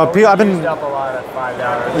 Yeah, no, I've been used up a lot of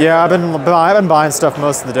 $5. Yeah, I've been buying stuff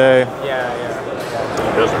most of the day. Yeah.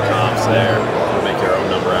 Those are comps there. Make your own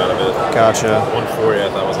number out of it. Gotcha. 140 I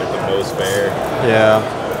thought was like the most fair. Yeah.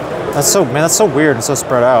 That's so weird and so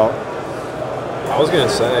spread out. I was gonna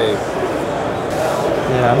say.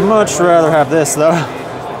 Yeah, I'd much rather have this though.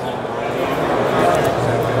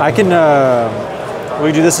 I can will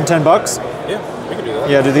you do this in $10? Yeah, we can do that.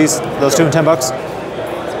 Yeah, do those two in $10?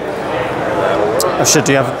 Oh shit,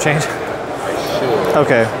 do you have change? I should.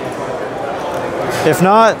 Okay. If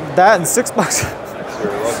not, that and $6. It's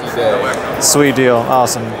your lucky day. Sweet deal.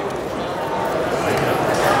 Awesome.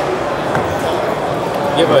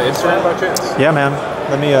 You have an Instagram by chance? Yeah, man.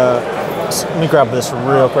 Let me grab this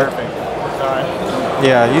real quick.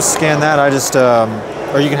 Yeah, you scan that. I just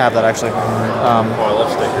or you can have that actually. I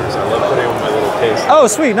love stickers. I love putting them on my little case. Oh,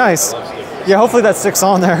 sweet, nice. Yeah, hopefully that sticks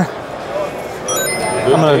on there.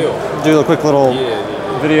 Good I'm gonna do a quick little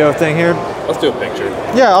video thing here. Let's do a picture.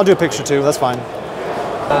 Yeah, I'll do a picture too. That's fine.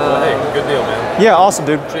 Hey, good deal, man. Yeah, awesome,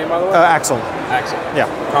 dude. What's your name, by the way? Axel. Axel. Yeah.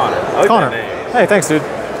 Connor. I like Connor. that name. Hey, thanks, dude.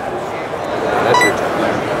 That's your job.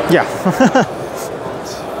 Yeah.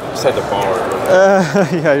 Just had to borrow it.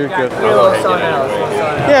 Yeah, you're good.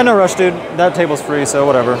 Yeah. Yeah, no rush, dude. That table's free, so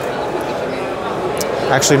whatever.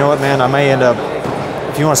 Actually, you know what, man? I may end up,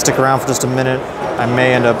 if you want to stick around for just a minute, I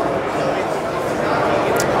may end up.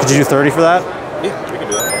 Could you do 30 for that? Yeah, we can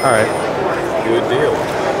do that. All right. Good deal.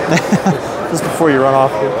 Just before you run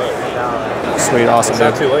off. Dude. Sweet, awesome. It's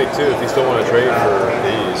not too late, too, if you still want to trade for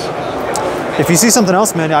these. If you see something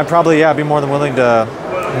else, man, I'd probably, be more than willing to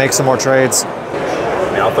make some more trades. I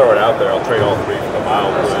mean, I'll throw it out there. I'll trade all three for the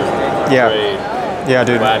Mild Blue. Yeah. Trade Yeah,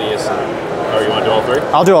 dude. Gladius. Oh, you want to do all three?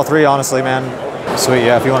 I'll do all three, honestly, man. Sweet,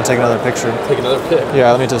 yeah, if you want to take another picture. Take another pic.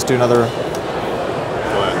 Yeah, let me just do another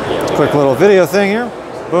quick little video thing here.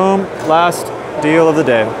 Boom, last deal of the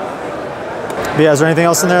day. But yeah, is there anything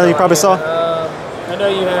else in there that you probably saw? I know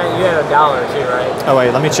you had $1 too, right? Oh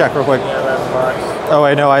wait, let me check real quick. Yeah, $11. Oh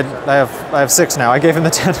wait, no, I have 6 now. I gave him the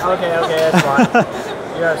 10. Okay, that's fine.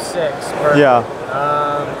 You have 6. Perfect. Yeah.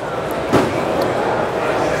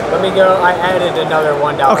 Let me go. I added another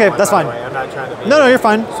 $1. Okay, that's fine. I'm not trying to be. No, you're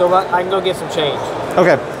fine. So I can go get some change.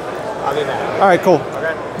 Okay. I'll be back. All right, cool.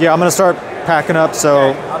 Okay. Yeah, I'm gonna start packing up. So.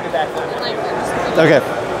 Okay, I'll be back then. Okay.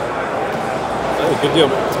 Oh, good deal.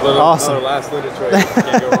 Awesome. Another last little trade.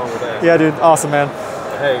 Can't go wrong with that. Yeah, dude. Awesome, man.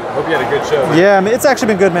 Hey, hope you had a good show, man. Yeah, I mean, it's actually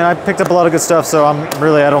been good, man. I picked up a lot of good stuff, so I'm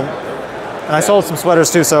really, and I sold some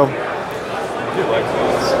sweaters too, so. I do like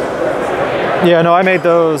those. Yeah, no, I made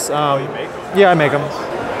those. You make them? Yeah, I make them.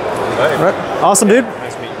 Hey. Right. Awesome, dude.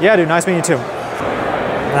 Nice meeting you. Yeah, dude. Nice meeting you too.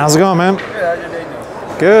 How's it going, man? Good, how's your day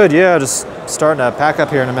going? Good. Yeah, just starting to pack up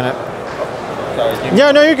here in a minute. Sorry,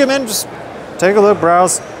 Yeah, no, you're good, man. Just take a look,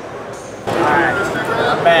 browse. Alright,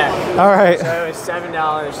 I'm back. All right. So it was $7 and I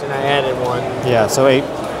added 1. Yeah, so 8.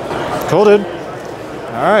 Cool, dude.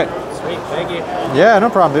 All right. Sweet, thank you. Yeah, no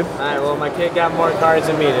problem, dude. Alright, well my kid got more cards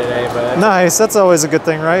than me today, but that's Nice. That's always a good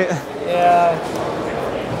thing, right? yeah.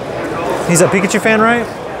 He's a Pikachu fan, right?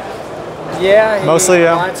 Yeah, he Mostly,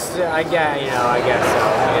 yeah. wants to, I guess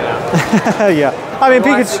so, Yeah. I mean, he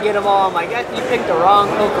wants to Pikachu. get them all. I'm like, you picked the wrong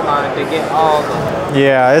Pokemon to get all of them.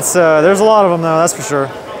 Yeah, it's there's a lot of them though. That's for sure.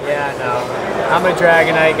 Yeah, no. I'm a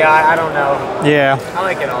Dragonite guy. I don't know. Yeah. I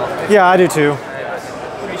like it all. Yeah, I do too.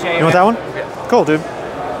 Appreciate You want that one? Cool, dude.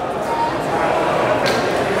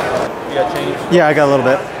 You got change? Yeah, I got a little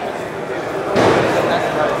bit.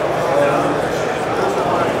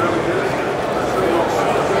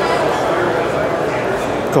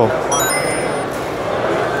 Cool.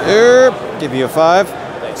 Give you a 5.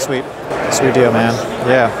 Sweet. Sweet deal, man.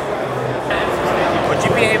 Yeah. Would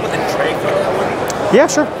you be able to trade for that one? Yeah,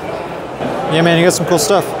 sure. Yeah, man, you got some cool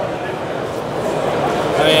stuff. I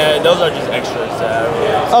mean, those are just extras.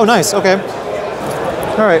 Oh, nice. Okay.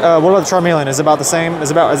 All right. What about the Charmeleon? Is it about the same?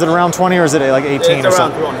 Is it around 20 or is it like 18 it's or around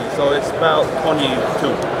something? 20, so it's about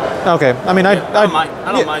 22. Okay. I mean, I don't mind.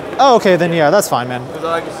 I don't mind. Oh, okay. Then yeah, that's fine, man. Because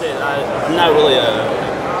like I said, I'm not really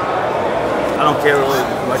I don't care really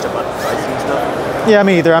much about the pricing and stuff. Yeah,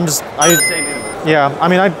 me either. Same anyway. Yeah. I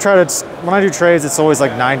mean, I try to when I do trades, it's always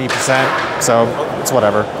like 90%, so it's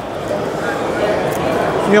whatever.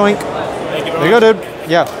 Yoink. Thank you very much. There you go, dude.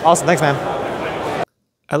 Yeah. Awesome. Thanks, man.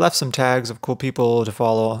 I left some tags of cool people to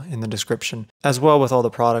follow in the description, as well with all the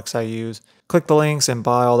products I use. Click the links and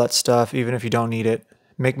buy all that stuff, even if you don't need it.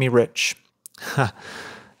 Make me rich.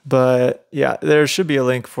 But yeah, there should be a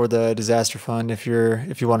link for the disaster fund if you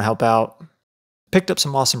want to help out. Picked up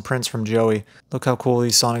some awesome prints from Joey. Look how cool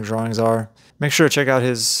these Sonic drawings are. Make sure to check out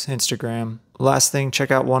his Instagram. Last thing, check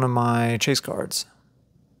out one of my chase cards.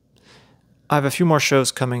 I have a few more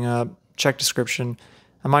shows coming up. Check description.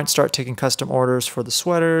 I might start taking custom orders for the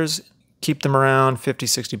sweaters, keep them around 50,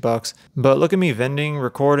 60 bucks. But look at me vending,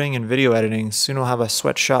 recording, and video editing. Soon I'll have a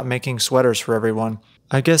sweatshop making sweaters for everyone.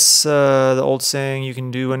 I guess the old saying, you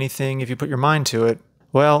can do anything if you put your mind to it.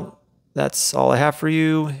 Well, that's all I have for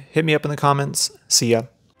you. Hit me up in the comments. See ya.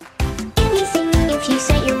 Anything if you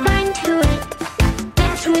set your mind to it.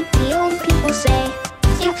 That's what the old people say.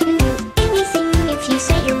 You can do